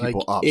chews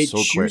people up so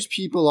quick. It chews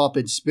people up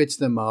and spits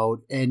them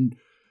out. And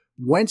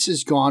Wentz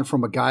has gone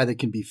from a guy that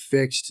can be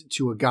fixed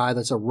to a guy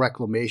that's a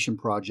reclamation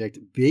project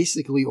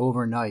basically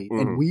overnight.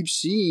 And we've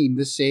seen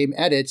the same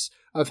edits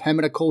of him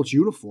in a Colts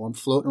uniform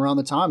floating around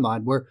the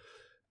timeline where,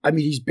 I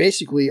mean, he's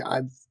basically,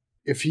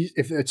 if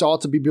it's all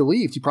to be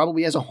believed, he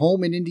probably has a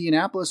home in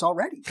Indianapolis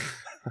already.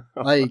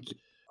 Like,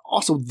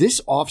 also this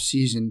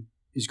offseason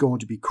is going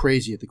to be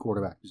crazy at the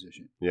quarterback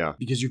position. Yeah.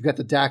 Because you've got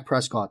the Dak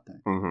Prescott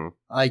thing.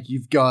 Like,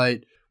 you've got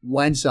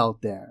Wentz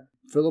out there.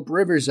 Phillip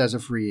Rivers as a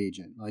free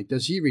agent. Like,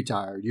 does he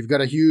retire? You've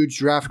got a huge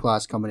draft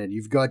class coming in.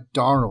 You've got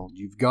Darnold.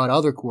 You've got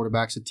other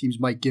quarterbacks that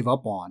teams might give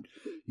up on.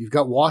 You've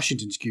got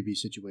Washington's QB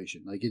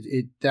situation. Like,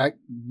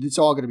 it's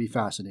all going to be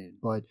fascinating.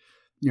 But,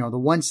 you know, the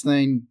Wentz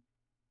thing,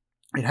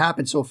 it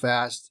happened so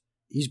fast.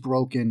 He's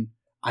broken.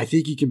 I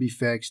think he can be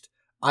fixed.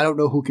 I don't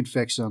know who can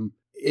fix him.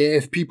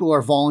 If people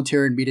are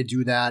volunteering me to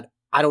do that,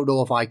 I don't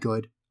know if I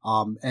could,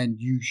 and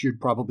you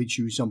should probably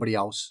choose somebody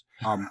else.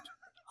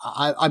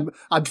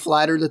 I'm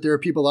flattered that there are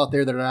people out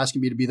there that are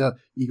asking me to be the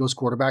Eagles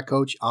quarterback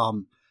coach.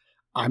 I'm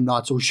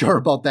not so sure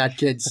about that,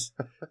 kids.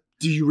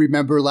 Do you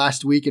remember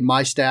last week in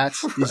my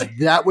stats? Is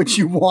that what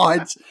you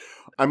want?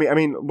 I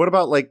mean, what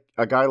about like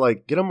a guy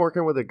like get him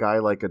working with a guy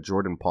like a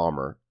Jordan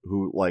Palmer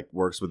who like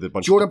works with a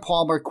bunch Jordan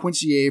Palmer,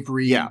 Quincy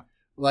Avery, yeah.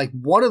 Like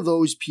one of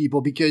those people,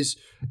 because,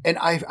 and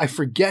I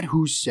forget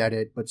who said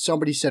it, but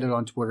somebody said it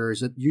on Twitter, is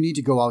that you need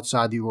to go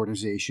outside the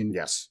organization.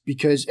 Yes.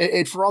 Because,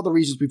 and for all the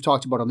reasons we've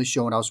talked about on this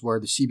show and elsewhere,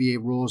 the CBA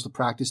rules, the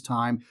practice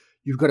time,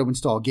 you've got to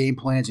install game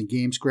plans and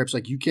game scripts.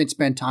 Like, you can't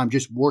spend time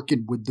just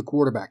working with the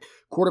quarterback.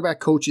 Quarterback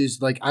coaches,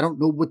 like, I don't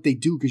know what they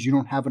do because you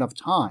don't have enough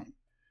time.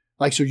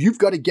 Like, so you've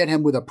got to get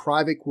him with a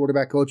private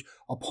quarterback coach,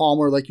 a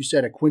Palmer, like you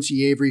said, a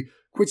Quincy Avery.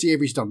 Quincy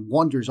Avery's done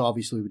wonders,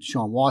 obviously, with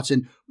Deshaun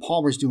Watson.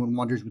 Palmer's doing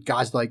wonders with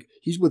guys like,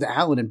 he's with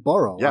Allen and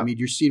Burrow. Yeah. I mean,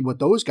 you're seeing what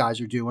those guys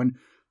are doing.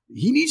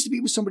 He needs to be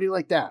with somebody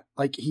like that.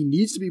 Like, he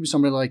needs to be with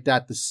somebody like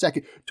that. The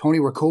second, Tony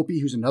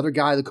Rakopi, who's another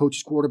guy that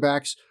coaches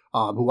quarterbacks,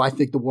 who I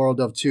think the world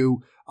of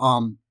too.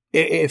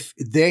 If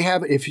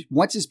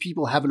once his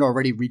people haven't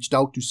already reached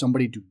out to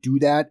somebody to do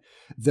that,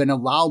 then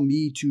allow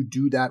me to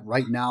do that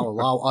right now.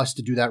 Allow us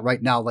to do that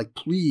right now. Like,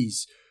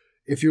 please,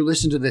 if you're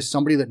listening to this,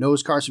 somebody that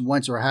knows Carson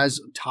Wentz or has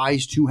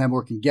ties to him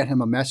or can get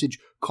him a message,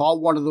 call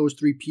one of those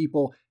three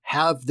people,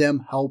 have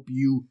them help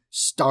you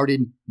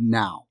starting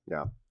now.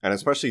 Yeah. And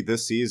especially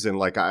this season,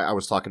 like I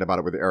was talking about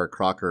it with Eric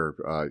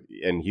Crocker,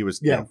 and he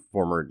was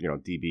former,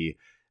 DB.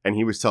 And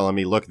he was telling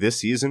me, look, this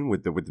season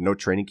with the no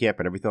training camp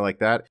and everything like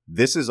that,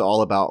 this is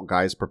all about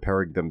guys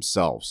preparing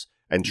themselves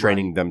and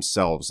training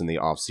themselves in the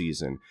off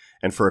season.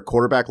 And for a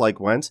quarterback like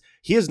Wentz,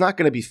 he is not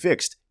going to be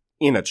fixed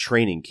in a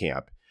training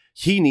camp.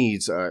 He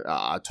needs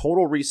a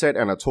total reset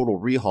and a total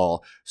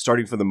rehaul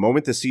starting from the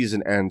moment the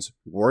season ends,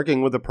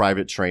 working with a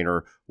private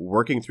trainer,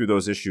 working through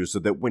those issues so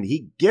that when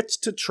he gets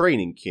to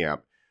training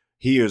camp,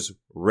 he is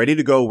ready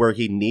to go where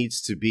he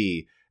needs to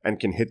be and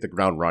can hit the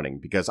ground running,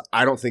 because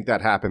I don't think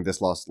that happened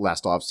this last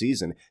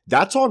offseason.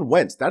 That's on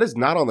Wentz. That is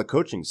not on the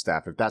coaching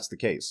staff if that's the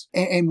case.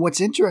 And what's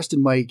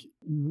interesting, Mike,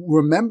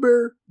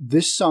 remember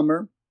this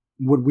summer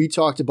when we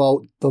talked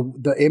about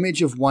the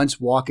image of Wentz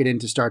walking in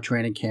to start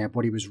training camp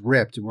when he was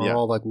ripped, and we're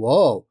all like,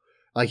 whoa.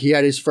 Like he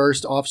had his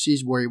first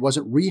offseason where he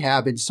wasn't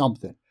rehabbing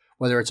something,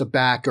 whether it's a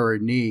back or a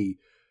knee.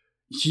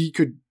 He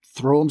could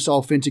throw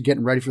himself into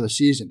getting ready for the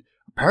season.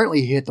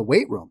 Apparently he hit the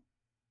weight room.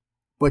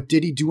 But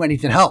did he do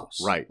anything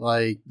else? Right.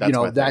 Like,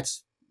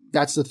 that's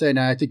the thing. And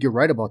I think you're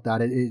right about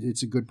that.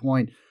 It's a good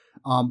point.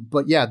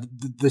 But yeah,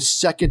 the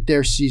second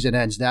their season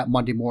ends that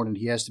Monday morning,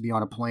 he has to be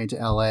on a plane to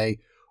LA,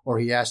 or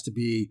he has to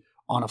be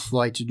on a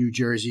flight to New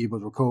Jersey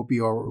with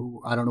Rokopi, or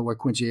I don't know where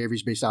Quincy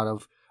Avery's based out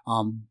of,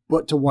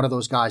 but to one of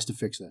those guys to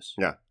fix this.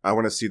 Yeah. I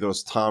want to see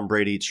those Tom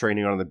Brady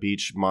training on the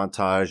beach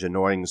montage,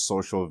 annoying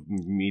social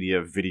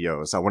media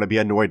videos. I want to be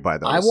annoyed by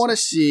those. I want to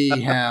see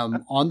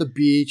him on the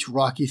beach,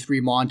 Rocky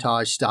III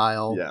montage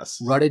style,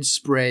 rutted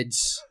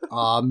sprints,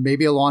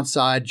 maybe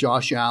alongside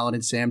Josh Allen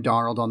and Sam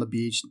Darnold on the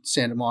beach,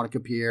 Santa Monica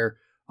Pier,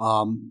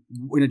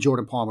 in a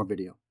Jordan Palmer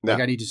video. Like,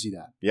 I need to see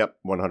that. Yep,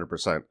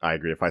 100%. I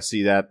agree. If I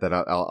see that, then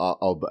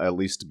I'll at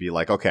least be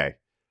like, okay,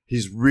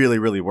 he's really,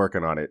 really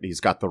working on it. He's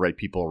got the right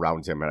people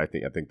around him, and I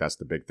think that's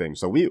the big thing.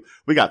 So we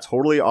got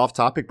totally off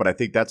topic, but I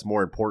think that's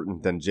more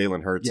important than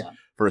Jalen Hurts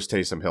versus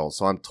Taysom Hill.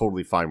 So I'm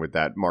totally fine with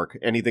that. Mark,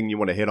 anything you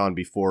want to hit on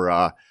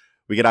before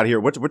we get out of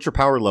here? What's your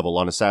power level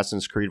on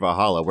Assassin's Creed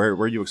Valhalla? Where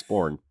are you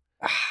exploring?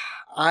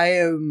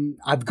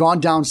 I've gone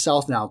down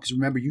south now, because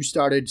remember, you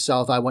started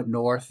south, I went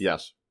north.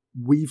 Yes.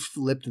 We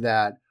flipped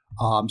that.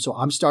 So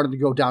I'm starting to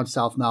go down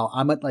south now.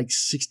 I'm at like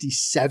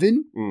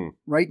 67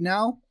 right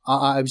now.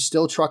 I'm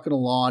still trucking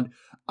along.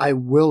 I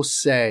will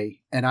say,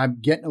 and I'm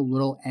getting a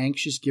little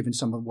anxious given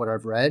some of what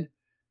I've read,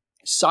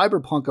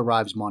 Cyberpunk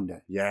arrives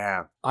Monday.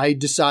 Yeah. I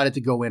decided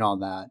to go in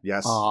on that.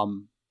 Yes.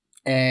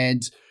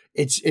 And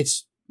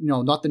it's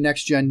not the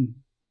next gen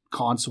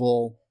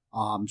console.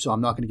 So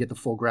I'm not going to get the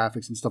full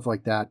graphics and stuff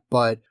like that,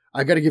 but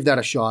I got to give that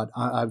a shot.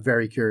 I'm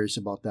very curious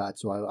about that,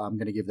 so I'm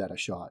going to give that a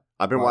shot.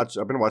 I've been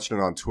watching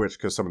it on Twitch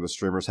because some of the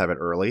streamers have it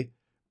early,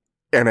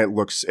 and it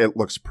looks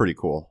pretty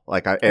cool.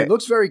 Like it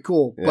looks very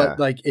cool, but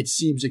like it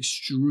seems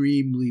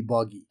extremely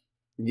buggy.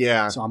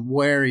 Yeah, so I'm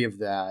wary of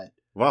that.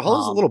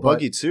 Valhalla's a little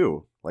buggy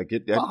too. Like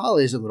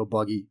Valhalla is a little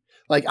buggy.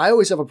 Like I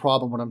always have a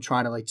problem when I'm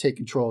trying to like take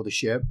control of the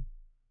ship.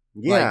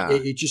 Yeah,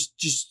 like, it just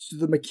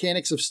the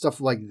mechanics of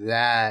stuff like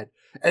that.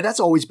 And that's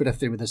always been a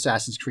thing with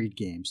Assassin's Creed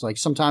games. Like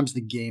sometimes the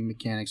game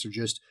mechanics are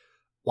just,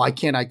 why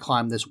can't I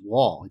climb this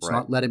wall? It's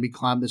not letting me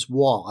climb this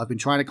wall. I've been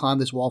trying to climb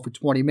this wall for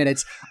 20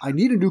 minutes. I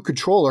need a new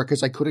controller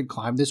because I couldn't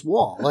climb this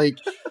wall. Like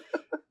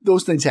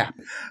those things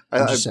happen.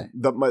 I'm just saying.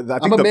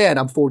 I'm a man.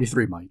 I'm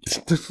 43, Mike.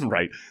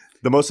 Right.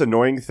 The most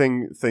annoying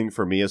thing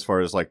for me as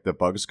far as like the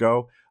bugs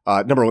go,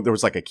 number one, there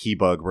was like a key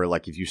bug where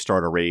like if you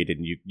start a raid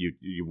and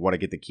you want to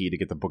get the key to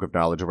get the Book of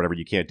Knowledge or whatever,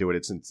 you can't do it.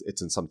 It's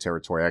in some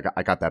territory.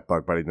 I got that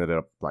bug, but I ended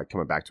up like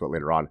coming back to it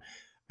later on.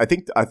 I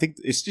think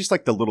it's just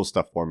like the little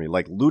stuff for me.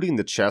 Like looting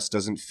the chest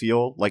doesn't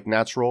feel like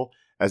natural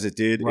as it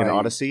did in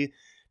Odyssey.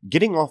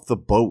 Getting off the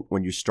boat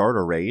when you start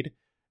a raid,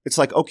 it's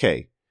like,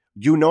 okay,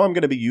 I'm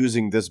going to be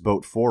using this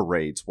boat for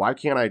raids. Why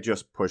can't I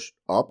just push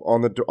up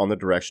on the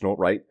directional,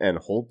 right, and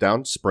hold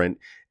down sprint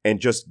and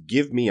just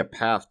give me a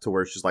path to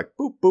where it's just like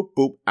boop, boop,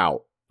 boop,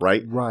 out,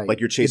 right? Right. Like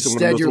you're chasing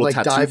Instead, one of those you're little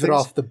like tattoo diving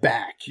things. off the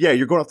back. Yeah,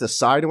 you're going off the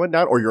side and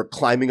whatnot, or you're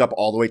climbing up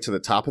all the way to the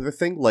top of the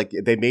thing. Like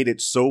they made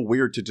it so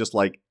weird to just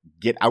like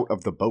get out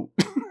of the boat.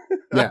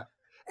 Yeah.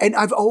 And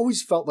I've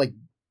always felt like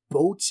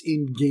boats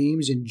in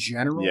games in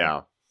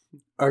general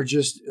are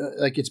just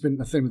like it's been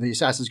a thing with the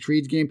Assassin's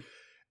Creed game.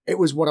 It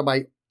was one of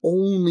my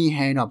only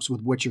hang-ups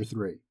with Witcher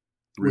 3.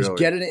 Was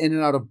getting in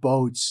and out of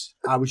boats.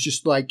 I was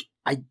just like,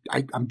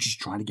 I'm just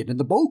trying to get in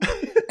the boat.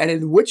 And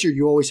in Witcher,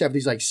 you always have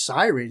these like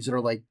sirens that are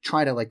like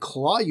trying to like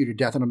claw you to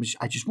death. And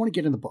I just want to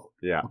get in the boat.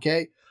 Yeah.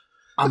 Okay.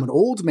 I'm an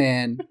old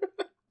man.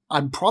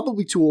 I'm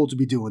probably too old to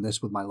be doing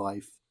this with my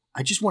life.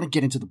 I just want to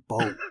get into the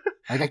boat.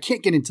 Like I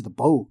can't get into the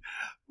boat.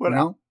 You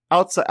know?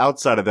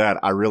 Outside of that,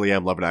 I really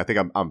am loving it. I think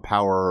I'm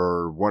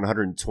power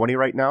 120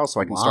 right now, so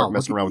I can start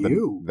messing around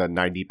with the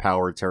 90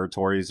 power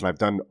territories. And I've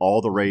done all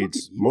the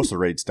raids, most of the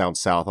raids down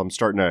south. I'm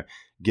starting to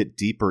get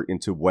deeper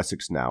into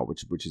Wessex now,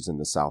 which is in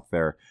the south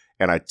there.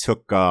 And I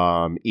took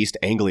East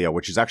Anglia,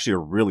 which is actually a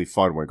really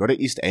fun one. Go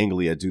to East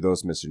Anglia, do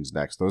those missions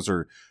next. Those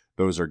are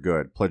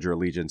good. Pledge your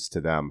allegiance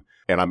to them.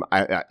 And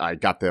I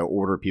got to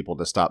order people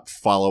to stop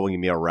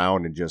following me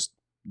around and just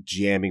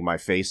jamming my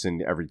face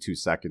in every 2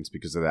 seconds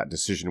because of that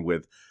decision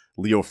with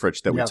Leo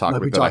Fritsch that we talked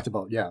like with. We talked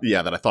about, yeah.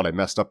 Yeah, that I thought I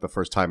messed up the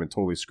first time and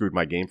totally screwed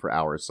my game for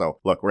hours. So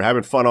look, we're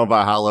having fun on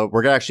Valhalla.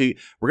 We're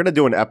gonna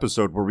do an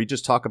episode where we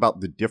just talk about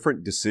the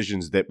different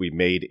decisions that we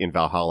made in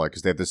Valhalla,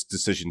 because they have this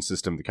decision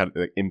system that kind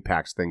of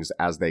impacts things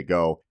as they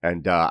go.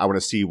 And I want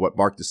to see what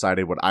Mark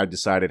decided, what I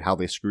decided, how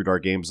they screwed our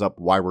games up,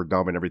 why we're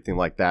dumb, and everything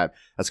like that.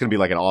 That's gonna be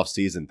like an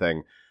off-season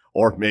thing.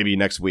 Or maybe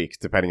next week,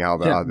 depending how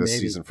this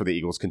season for the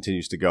Eagles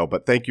continues to go.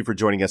 But thank you for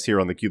joining us here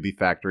on the QB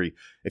Factory.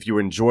 If you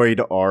enjoyed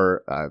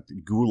our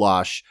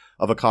goulash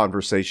of a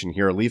conversation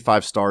here, leave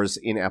 5 stars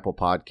in Apple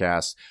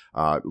Podcasts.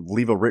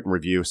 Leave a written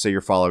review. Say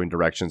you're following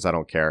directions. I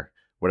don't care.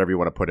 Whatever you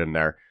want to put in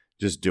there,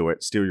 just do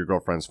it. Steal your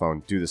girlfriend's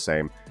phone. Do the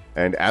same.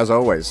 And as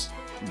always,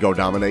 go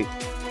dominate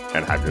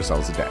and have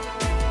yourselves a day.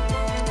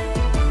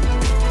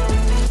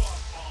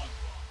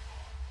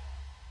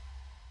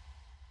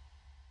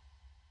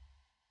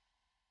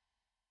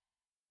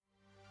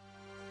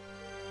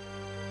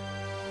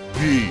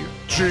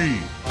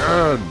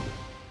 BGN.